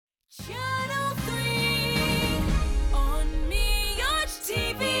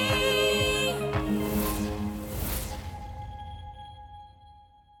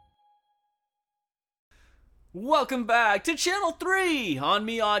Welcome back to Channel 3 on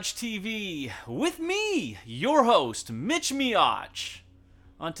Meyotch TV with me, your host, Mitch Meyotch.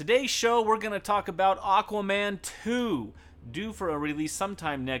 On today's show, we're going to talk about Aquaman 2, due for a release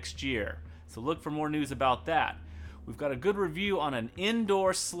sometime next year. So look for more news about that. We've got a good review on an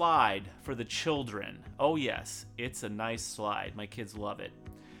indoor slide for the children. Oh yes, it's a nice slide. My kids love it.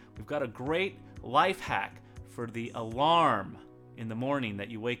 We've got a great life hack for the alarm in the morning that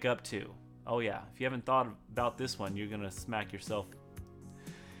you wake up to. Oh yeah, if you haven't thought about this one, you're going to smack yourself.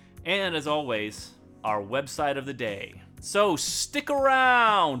 And as always, our website of the day. So stick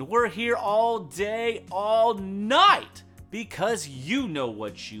around. We're here all day, all night, because you know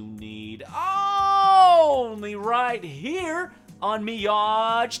what you need. Only right here on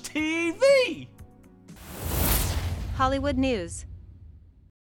Meyotch TV. Hollywood news.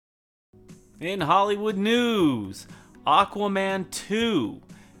 In Hollywood news, Aquaman 2,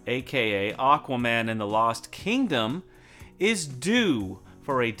 aka Aquaman and the Lost Kingdom, is due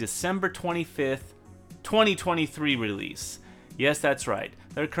for a December 25th, 2023 release. Yes, that's right.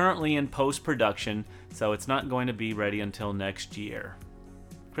 They're currently in post-production, so it's not going to be ready until next year.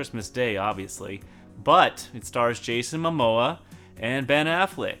 Christmas Day, obviously. But it stars Jason Momoa and Ben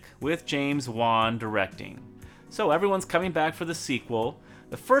Affleck, with James Wan directing. So everyone's coming back for the sequel.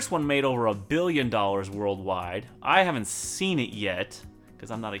 The first one made over $1 billion worldwide. I haven't seen it yet, because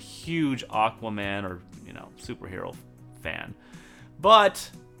I'm not a huge Aquaman or, superhero fan.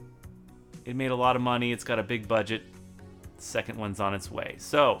 But it made a lot of money. It's got a big budget. The second one's on its way.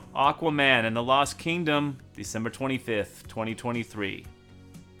 So, Aquaman and the Lost Kingdom, December 25th, 2023.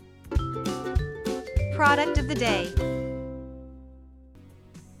 Product of the day.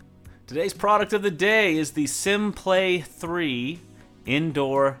 Today's product of the day is the SimPlay 3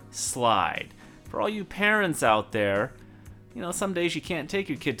 indoor slide. For all you parents out there, some days you can't take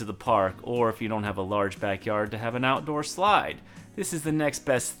your kid to the park, or if you don't have a large backyard, to have an outdoor slide. This is the next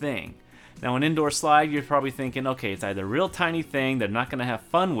best thing. Now, an indoor slide, you're probably thinking, okay, it's either a real tiny thing they're not going to have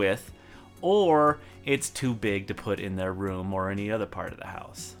fun with, or it's too big to put in their room or any other part of the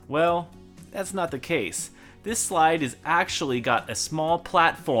house. Well, that's not the case. This slide has actually got a small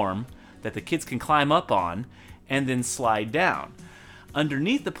platform that the kids can climb up on and then slide down.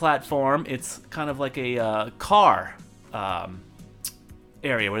 Underneath the platform, it's kind of like a car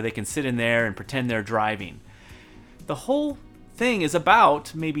area where they can sit in there and pretend they're driving. The whole thing is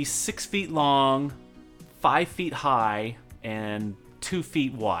about maybe 6 feet long, 5 feet high, and 2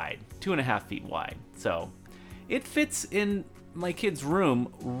 feet wide, 2.5 feet wide. So it fits in my kid's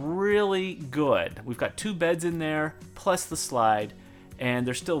room really good. We've got 2 beds in there, plus the slide, and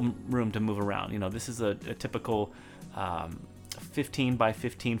there's still room to move around. This is a typical 15 by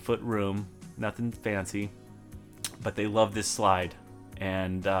 15 foot room, nothing fancy, but they love this slide.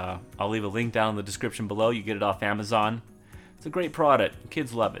 And I'll leave a link down in the description below. You get it off Amazon. It's a great product.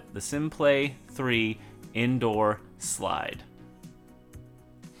 Kids love it. The SimPlay 3 indoor slide.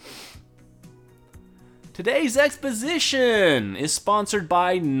 Today's exposition is sponsored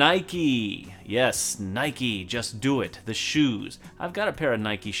by Nike. Yes, Nike, just do it. The shoes. I've got a pair of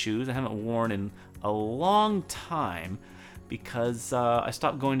Nike shoes I haven't worn in a long time because I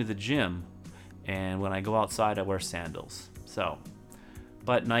stopped going to the gym, and when I go outside I wear sandals.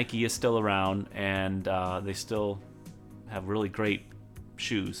 But Nike is still around, and they still have really great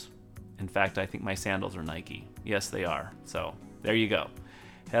shoes. In fact, I think my sandals are Nike. Yes, they are. So there you go.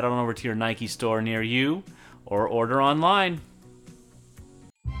 Head on over to your Nike store near you or order online.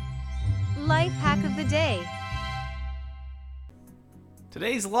 Life hack of the day.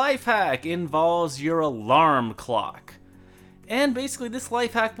 Today's life hack involves your alarm clock. And basically this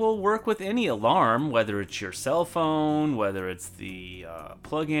life hack will work with any alarm, whether it's your cell phone, whether it's the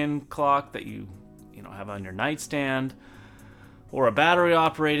plug-in clock that you have on your nightstand, or a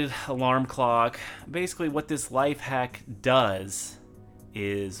battery-operated alarm clock. Basically what this life hack does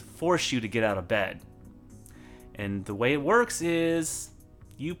is force you to get out of bed. And the way it works is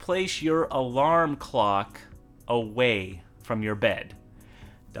you place your alarm clock away from your bed.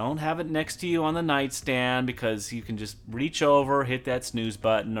 Don't have it next to you on the nightstand, because you can just reach over, hit that snooze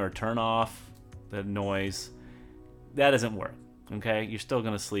button, or turn off the noise. That doesn't work, okay? You're still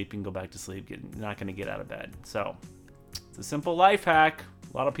going to sleep. You can go back to sleep. You're not going to get out of bed. So it's a simple life hack.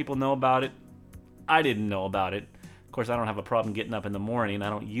 A lot of people know about it. I didn't know about it. Of course, I don't have a problem getting up in the morning. I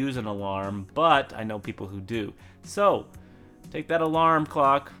don't use an alarm, but I know people who do. So take that alarm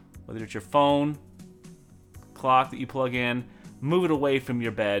clock, whether it's your phone clock that you plug in, move it away from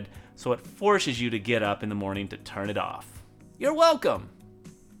your bed so it forces you to get up in the morning to turn it off. You're welcome.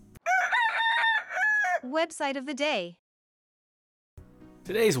 Website of the day.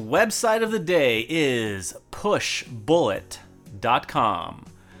 Today's website of the day is pushbullet.com.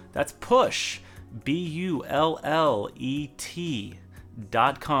 That's push, BULLET.com.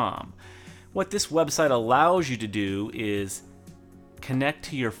 What this website allows you to do is connect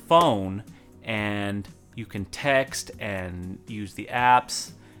to your phone, and you can text and use the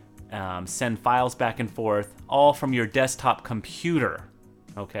apps, send files back and forth, all from your desktop computer.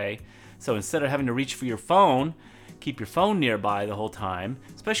 Okay? So instead of having to reach for your phone, keep your phone nearby the whole time,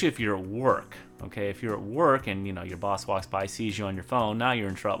 especially if you're at work. Okay, if you're at work and your boss walks by, sees you on your phone, now you're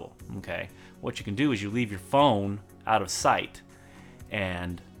in trouble. Okay, what you can do is you leave your phone out of sight,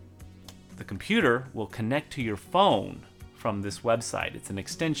 and the computer will connect to your phone from this website. It's an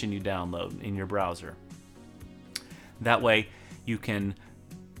extension you download in your browser. That way you can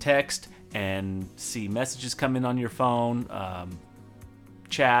text and see messages come in on your phone,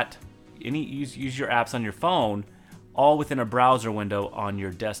 chat, use your apps on your phone, all within a browser window on your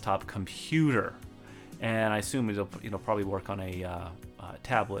desktop computer. And I assume it'll probably work on a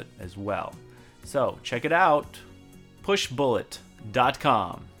tablet as well. So check it out,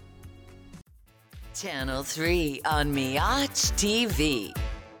 pushbullet.com. Channel 3 on Meyotch TV.